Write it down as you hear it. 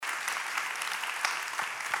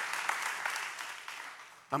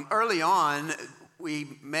Early on,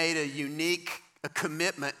 we made a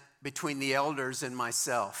commitment between the elders and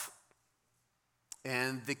myself.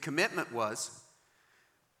 And the commitment was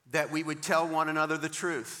that we would tell one another the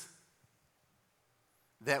truth,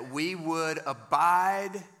 that we would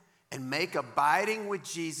abide and make abiding with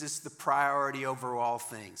Jesus the priority over all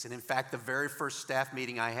things. And in fact, the very first staff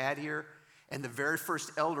meeting I had here and the very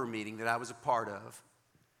first elder meeting that I was a part of,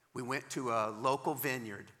 we went to a local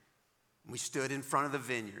vineyard. We stood in front of the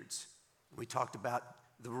vineyards. We talked about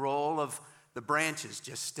the role of the branches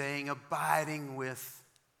just staying abiding with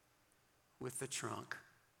the trunk.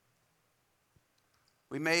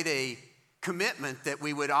 We made a commitment that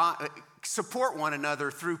we would support one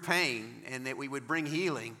another through pain and that we would bring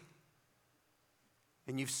healing.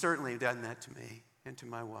 And you've certainly done that to me and to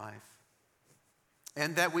my wife.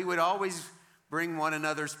 And that we would always bring one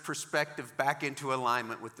another's perspective back into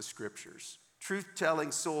alignment with the scriptures.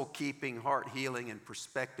 Truth-telling, soul-keeping, heart-healing, and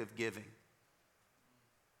perspective-giving.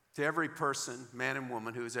 To every person, man and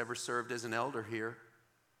woman, who has ever served as an elder here,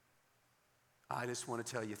 I just want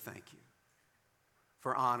to tell you thank you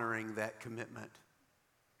for honoring that commitment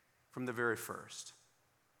from the very first.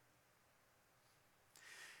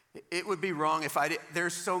 It would be wrong if I did.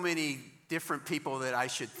 There's so many different people that I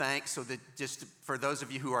should thank, so that just for those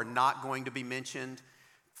of you who are not going to be mentioned,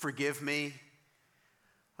 forgive me.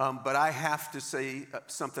 But I have to say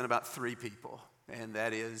something about three people, and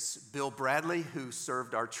that is Bill Bradley, who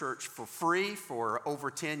served our church for free for over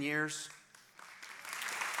 10 years.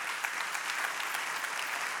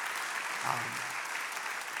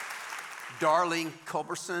 Darlene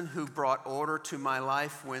Culberson, who brought order to my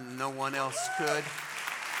life when no one else could.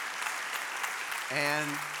 And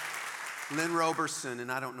Lynn Roberson,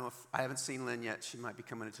 and I don't know if I haven't seen Lynn yet. She might be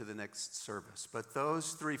coming into the next service. But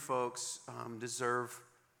those three folks deserve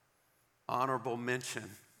honorable mention.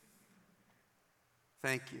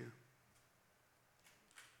 Thank you.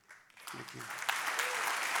 Thank you.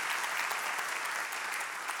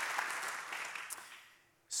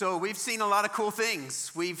 So we've seen a lot of cool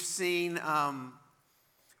things. We've seen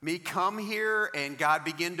me come here and God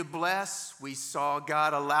begin to bless. We saw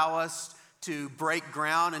God allow us to break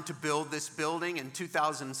ground and to build this building. In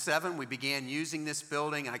 2007, we began using this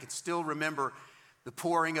building. I can still remember the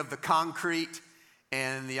pouring of the concrete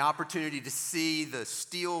and the opportunity to see the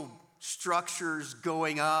steel structures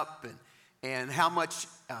going up and how much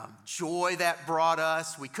joy that brought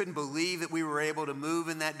us. We couldn't believe that we were able to move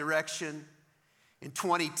in that direction. In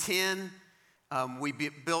 2010, we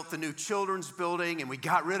built the new children's building and we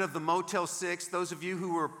got rid of the Motel 6. Those of you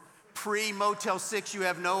who were pre-Motel 6, you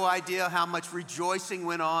have no idea how much rejoicing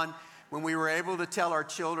went on when we were able to tell our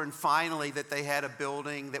children finally that they had a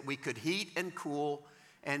building that we could heat and cool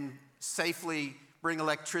and safely bring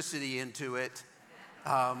electricity into it.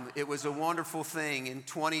 It was a wonderful thing. In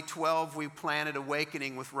 2012, we planted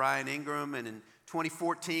Awakening with Ryan Ingram, and in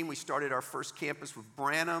 2014, we started our first campus with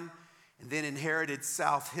Branham, and then inherited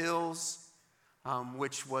South Hills,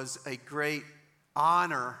 which was a great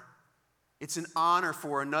honor. It's an honor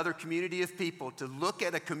for another community of people to look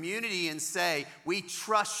at a community and say, we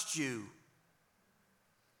trust you.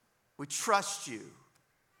 We trust you.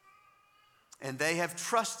 And they have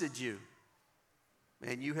trusted you.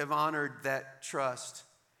 And you have honored that trust.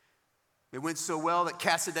 It went so well that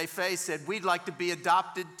Casa de Fe said, we'd like to be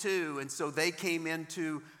adopted too. And so they came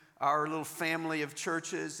into our little family of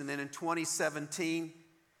churches. And then in 2017,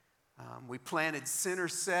 we planted Center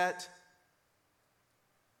Set.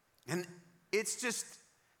 And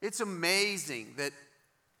it's amazing that,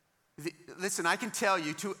 listen, I can tell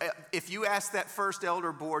you, if you ask that first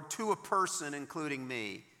elder board to a person, including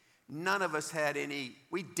me, none of us had any,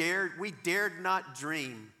 we dared not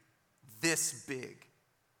dream this big.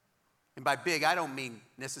 And by big, I don't mean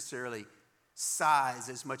necessarily size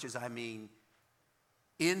as much as I mean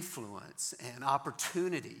influence and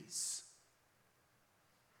opportunities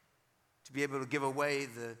to be able to give away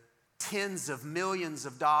the tens of millions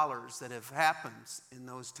of dollars that have happened in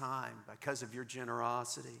those times because of your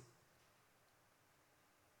generosity.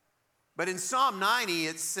 But in Psalm 90,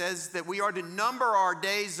 it says that we are to number our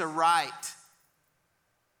days aright.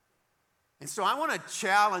 And so I want to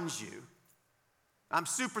challenge you. I'm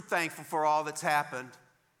super thankful for all that's happened.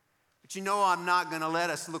 But you know I'm not going to let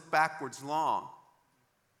us look backwards long.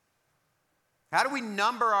 How do we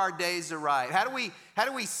number our days aright? How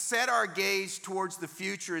do we set our gaze towards the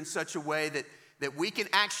future in such a way that we can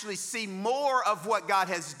actually see more of what God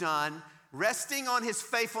has done, resting on his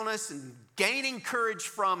faithfulness and gaining courage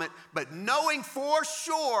from it, but knowing for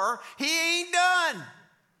sure he ain't done.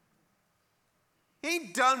 He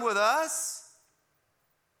ain't done with us.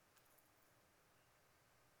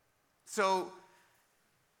 So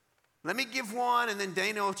Let me give one, and then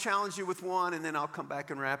Dana will challenge you with one, and then I'll come back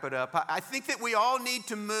and wrap it up. I think that we all need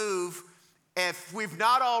to move. If we've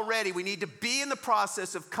not already, we need to be in the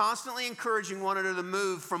process of constantly encouraging one another to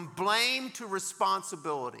move from blame to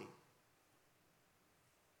responsibility.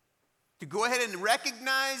 To go ahead and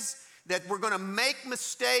recognize that we're going to make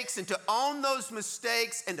mistakes and to own those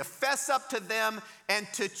mistakes and to fess up to them and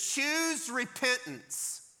to choose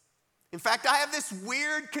repentance. In fact, I have this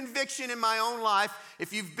weird conviction in my own life.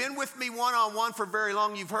 If you've been with me one-on-one for very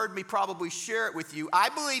long, you've heard me probably share it with you. I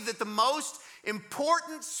believe that the most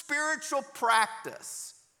important spiritual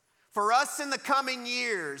practice for us in the coming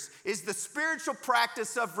years is the spiritual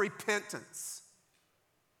practice of repentance.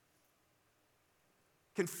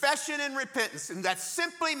 Confession and repentance. And that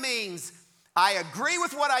simply means I agree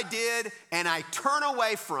with what I did and I turn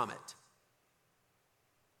away from it.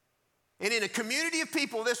 And in a community of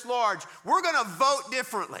people this large, we're going to vote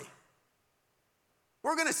differently.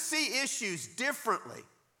 We're going to see issues differently.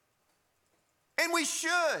 And we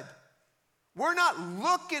should. We're not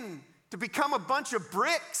looking to become a bunch of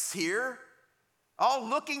bricks here, all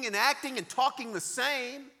looking and acting and talking the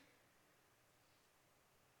same.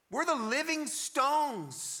 We're the living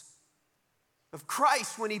stones of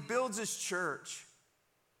Christ when he builds his church.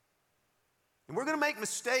 And we're going to make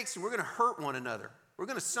mistakes and we're going to hurt one another. We're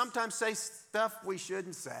going to sometimes say stuff we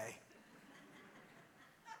shouldn't say.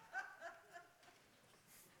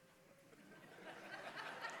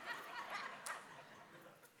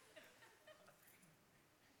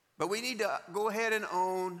 But we need to go ahead and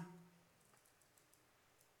own.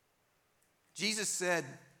 Jesus said,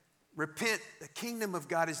 repent, the kingdom of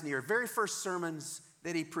God is near. Very first sermons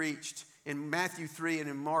that he preached in Matthew 3 and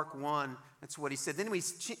in Mark 1, that's what he said. Then he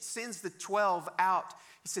sends the 12 out.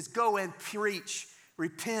 He says, go and preach.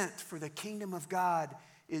 Repent, for the kingdom of God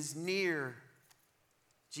is near.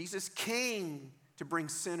 Jesus came to bring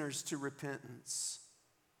sinners to repentance.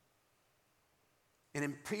 And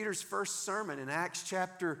in Peter's first sermon in Acts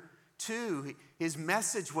chapter 2, his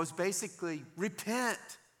message was basically, repent,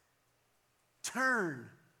 turn.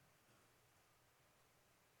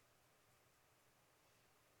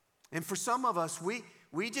 And for some of us,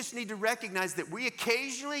 we just need to recognize that we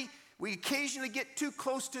occasionally get too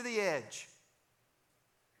close to the edge.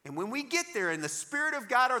 And when we get there and the Spirit of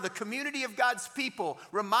God or the community of God's people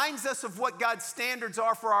reminds us of what God's standards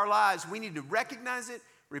are for our lives, we need to recognize it,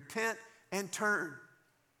 repent, and turn.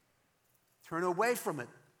 Turn away from it,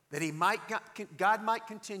 that God might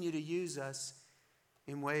continue to use us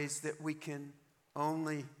in ways that we can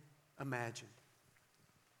only imagine.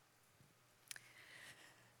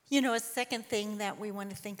 You know, a second thing that we want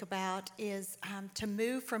to think about is to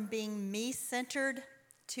move from being me-centered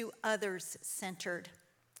to others-centered.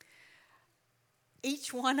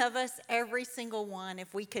 Each one of us, every single one,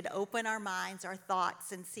 if we could open our minds, our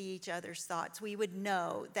thoughts, and see each other's thoughts, we would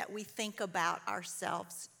know that we think about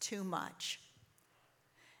ourselves too much.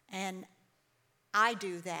 And I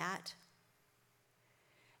do that.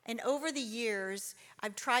 And over the years,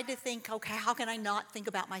 I've tried to think, okay, how can I not think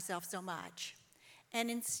about myself so much?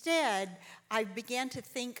 And instead, I began to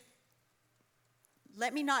think,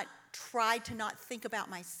 let me not try to not think about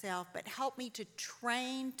myself, but help me to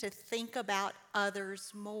train to think about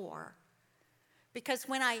others more. Because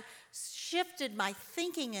when I shifted my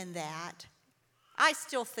thinking in that, I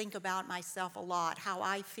still think about myself a lot, how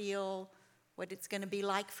I feel, what it's going to be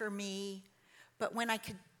like for me. But when I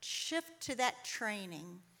could shift to that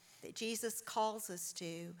training that Jesus calls us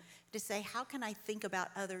to say, how can I think about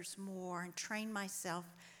others more and train myself,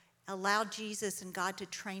 allow Jesus and God to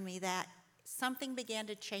train me that, something began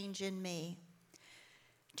to change in me.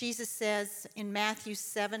 Jesus says in Matthew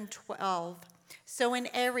 7:12, so in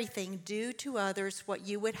everything do to others what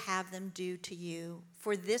you would have them do to you,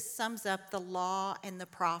 for this sums up the law and the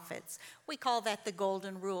prophets. We call that the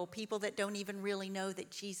golden rule. People that don't even really know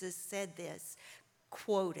that Jesus said this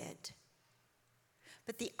quote it.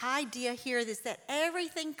 But the idea here is that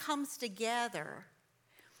everything comes together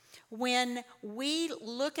when we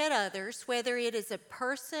look at others, whether it is a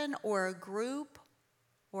person or a group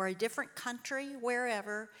or a different country,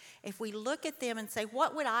 wherever, if we look at them and say,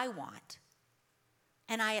 what would I want?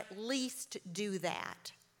 And I at least do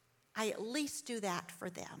that. I at least do that for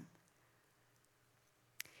them.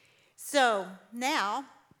 So now,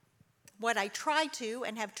 what I try to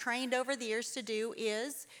and have trained over the years to do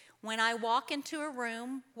is when I walk into a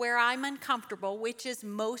room where I'm uncomfortable, which is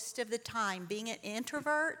most of the time, being an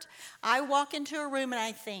introvert, I walk into a room and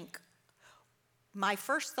I think, my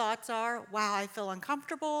first thoughts are, wow, I feel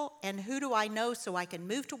uncomfortable, and who do I know so I can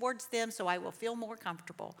move towards them so I will feel more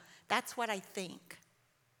comfortable? That's what I think.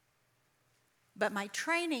 But my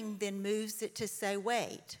training then moves it to say,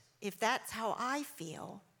 wait, if that's how I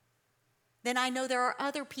feel, then I know there are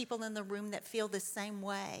other people in the room that feel the same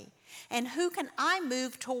way. And who can I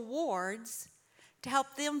move towards to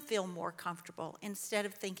help them feel more comfortable instead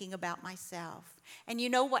of thinking about myself? And you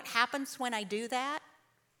know what happens when I do that?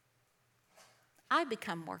 I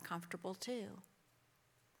become more comfortable too.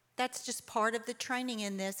 That's just part of the training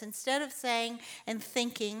in this. Instead of saying and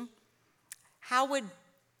thinking,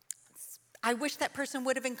 I wish that person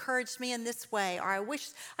would have encouraged me in this way, or I wish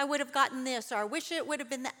I would have gotten this, or I wish it would have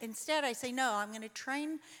been that. Instead, I say, no, I'm going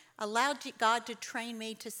to allow God to train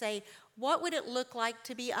me to say, what would it look like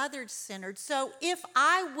to be others-centered? So if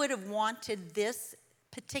I would have wanted this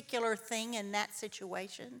particular thing in that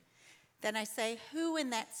situation, then I say, who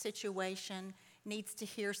in that situation needs to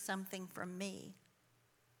hear something from me?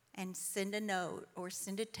 And send a note or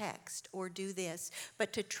send a text or do this.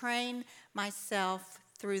 But to train myself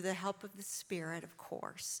through the help of the Spirit, of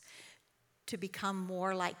course, to become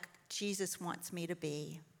more like Jesus wants me to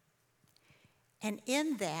be. And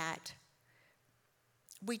in that,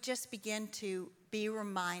 we just begin to be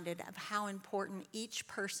reminded of how important each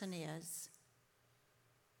person is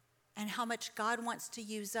and how much God wants to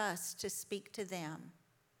use us to speak to them.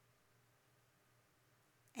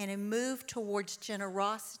 And move towards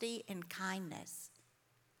generosity and kindness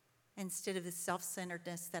instead of the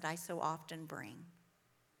self-centeredness that I so often bring.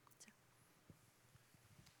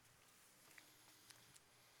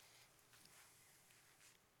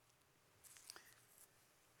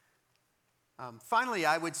 Finally,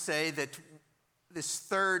 I would say that this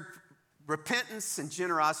third, repentance and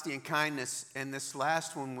generosity and kindness, and this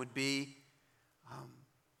last one would be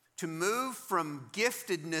to move from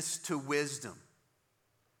giftedness to wisdom.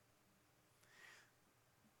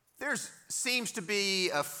 There seems to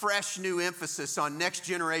be a fresh new emphasis on next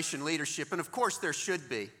generation leadership, and of course there should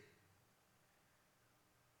be.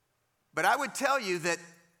 But I would tell you that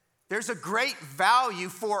there's a great value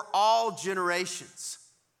for all generations.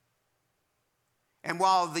 And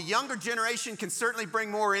while the younger generation can certainly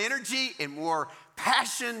bring more energy and more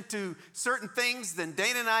passion to certain things than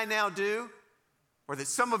Dana and I now do, or that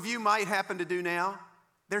some of you might happen to do now,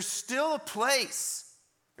 there's still a place.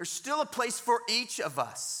 There's still a place for each of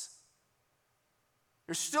us.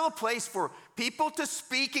 There's still a place for people to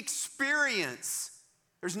speak experience.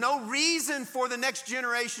 There's no reason for the next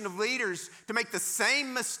generation of leaders to make the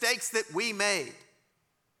same mistakes that we made.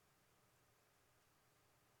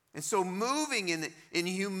 And so moving in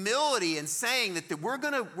humility and saying that we're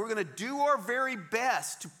gonna do our very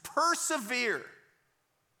best to persevere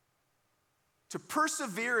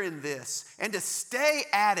in this and to stay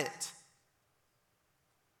at it.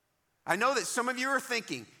 I know that some of you are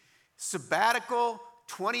thinking, sabbatical,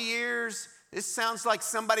 20 years, this sounds like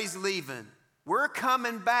somebody's leaving. We're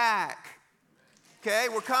coming back. Okay,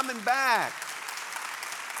 we're coming back.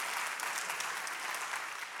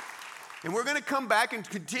 And we're going to come back and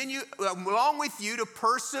continue along with you to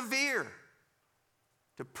persevere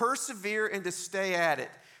and to stay at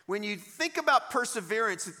it. When you think about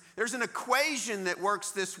perseverance, there's an equation that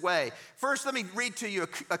works this way. First, let me read to you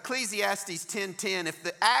Ecclesiastes 10:10. If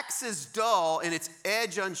the axe is dull and its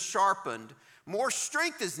edge unsharpened, more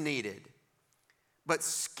strength is needed, but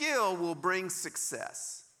skill will bring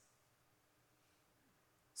success.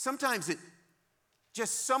 Sometimes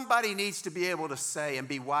just somebody needs to be able to say and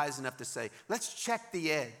be wise enough to say, let's check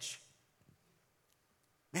the edge.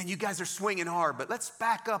 Man, you guys are swinging hard, but let's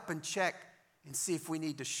back up and check and see if we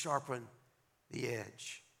need to sharpen the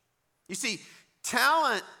edge. You see,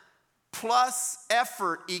 talent plus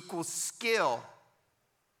effort equals skill,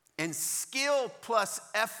 and skill plus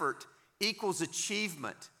effort equals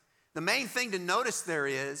achievement. The main thing to notice there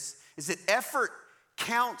is that effort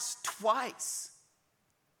counts twice.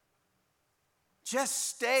 Just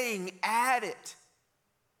staying at it,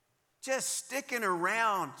 just sticking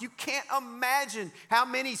around. You can't imagine how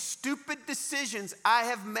many stupid decisions I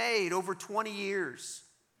have made over 20 years.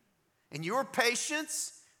 And your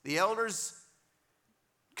patience, the elders'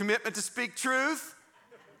 commitment to speak truth,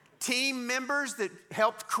 team members that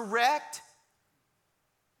helped correct,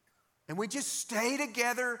 and we just stay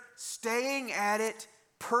together, staying at it,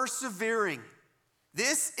 persevering.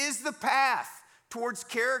 This is the path towards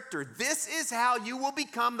character. This is how you will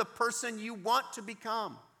become the person you want to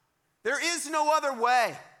become. There is no other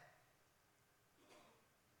way.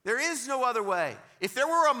 There is no other way. If there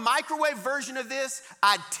were a microwave version of this,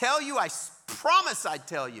 I'd tell you, I promise I'd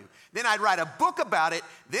tell you. Then I'd write a book about it,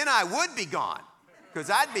 then I would be gone, because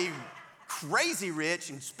I'd be crazy rich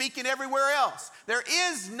and speaking everywhere else. There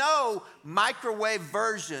is no microwave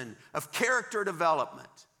version of character development.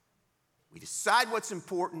 We decide what's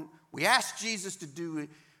important. We ask Jesus to do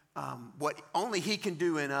what only he can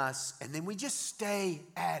do in us, and then we just stay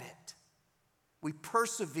at it. We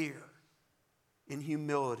persevere in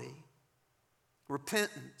humility,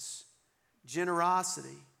 repentance,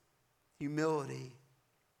 generosity, humility,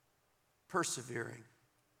 persevering.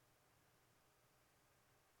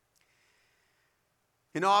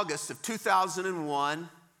 In August of 2001,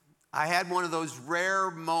 I had one of those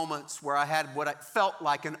rare moments where I had what I felt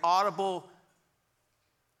like an audible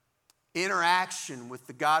interaction with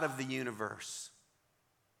the God of the universe.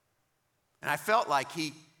 And I felt like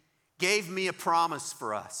he gave me a promise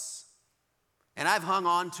for us. And I've hung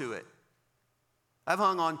on to it. I've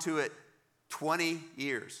hung on to it 20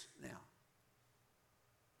 years now.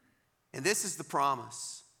 And this is the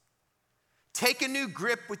promise. Take a new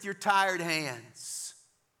grip with your tired hands.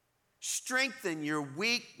 Strengthen your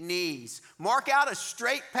weak knees. Mark out a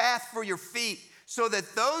straight path for your feet so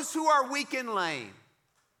that those who are weak and lame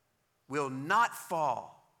will not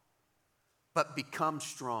fall, but become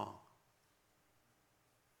strong.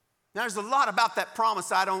 Now, there's a lot about that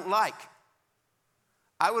promise I don't like.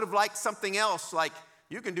 I would have liked something else like,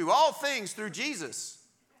 you can do all things through Jesus.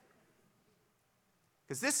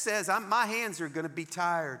 Because this says my hands are going to be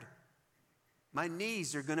tired. My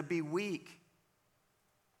knees are going to be weak.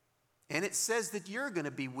 And it says that you're going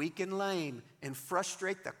to be weak and lame and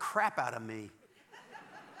frustrate the crap out of me.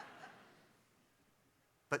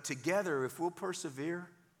 But together, if we'll persevere,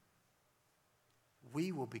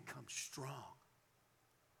 we will become strong.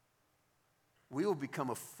 We will become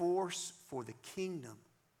a force for the kingdom,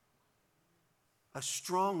 a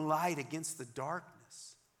strong light against the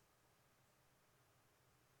darkness.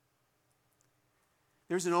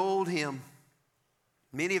 There's an old hymn.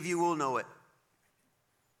 Many of you will know it.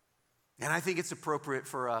 And I think it's appropriate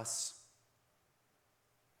for us.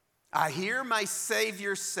 I hear my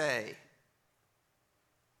Savior say,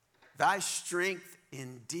 thy strength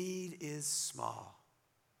indeed is small.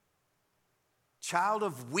 Child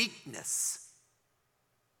of weakness,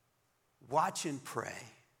 watch and pray.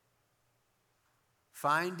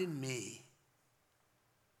 Find in me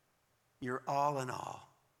your all in all.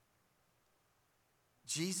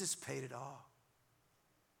 Jesus paid it all.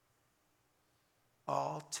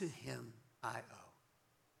 All to him I owe.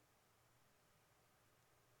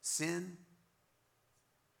 Sin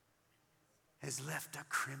has left a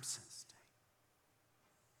crimson stain,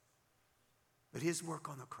 but his work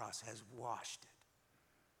on the cross has washed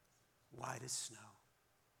it white as snow.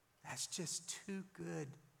 That's just too good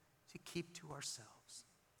to keep to ourselves.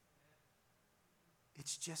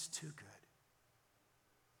 It's just too good.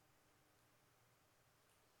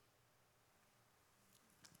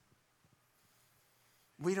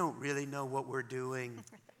 We don't really know what we're doing,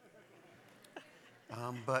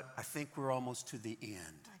 but I think we're almost to the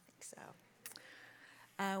end. I think so.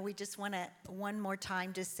 We just want to one more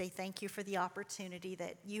time just say thank you for the opportunity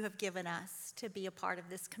that you have given us to be a part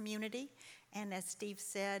of this community. And as Steve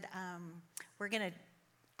said, we're going to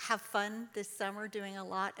have fun this summer doing a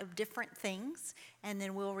lot of different things, and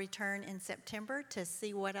then we'll return in September to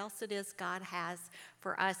see what else it is God has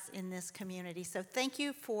for us in this community. So thank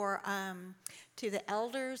you to the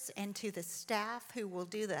elders and to the staff who will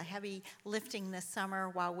do the heavy lifting this summer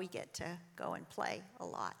while we get to go and play a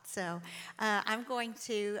lot. So I'm going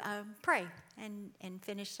to pray and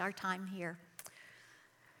finish our time here.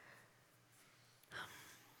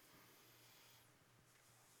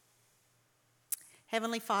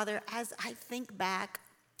 Heavenly Father, as I think back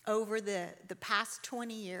over the past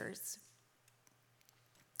 20 years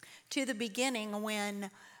to the beginning when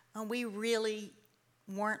we really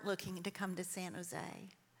weren't looking to come to San Jose,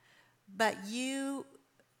 but you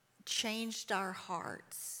changed our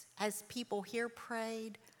hearts as people here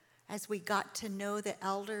prayed, as we got to know the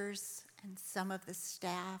elders and some of the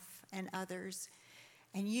staff and others.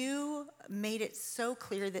 And you made it so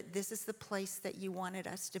clear that this is the place that you wanted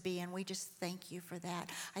us to be, and we just thank you for that.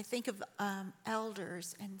 I think of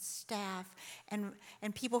elders and staff and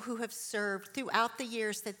people who have served throughout the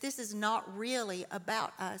years, that this is not really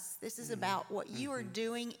about us. This is about what you are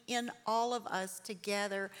doing in all of us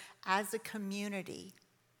together as a community.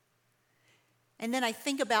 And then I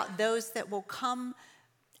think about those that will come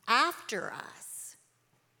after us,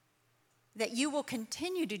 that you will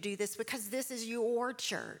continue to do this because this is your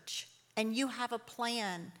church and you have a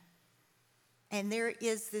plan. And there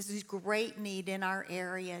is this great need in our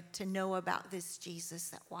area to know about this Jesus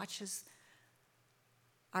that washes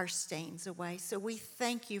our stains away. So we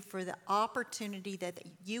thank you for the opportunity that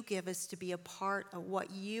you give us to be a part of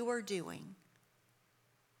what you are doing.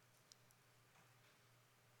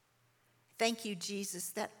 Thank you,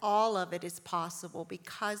 Jesus, that all of it is possible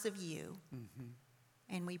because of you. Mm-hmm.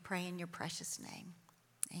 And we pray in your precious name.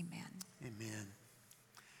 Amen. Amen.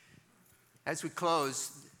 As we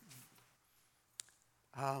close,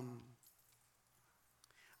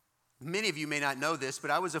 many of you may not know this, but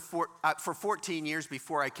I was for 14 years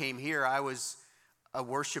before I came here, I was a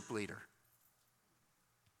worship leader.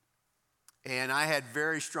 And I had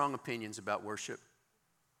very strong opinions about worship.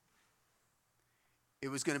 It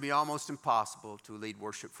was going to be almost impossible to lead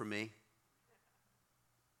worship for me.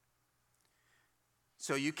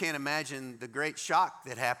 So you can't imagine the great shock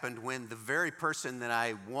that happened when the very person that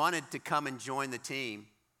I wanted to come and join the team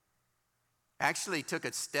actually took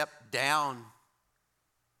a step down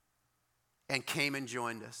and came and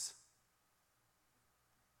joined us.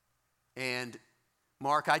 And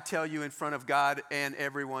Mark, I tell you in front of God and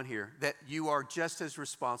everyone here that you are just as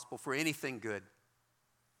responsible for anything good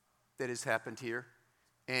that has happened here.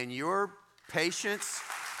 And your patience,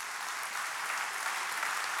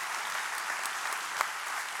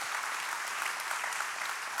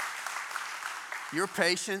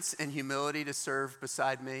 and humility to serve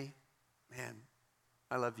beside me, man,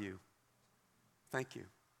 I love you. Thank you.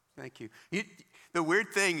 Thank you. The weird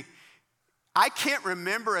thing, I can't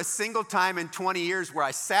remember a single time in 20 years where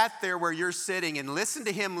I sat there where you're sitting and listened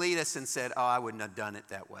to him lead us and said, oh, I wouldn't have done it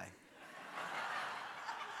that way.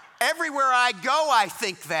 Everywhere I go, I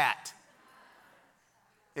think that.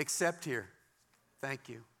 Except here. Thank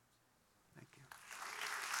you.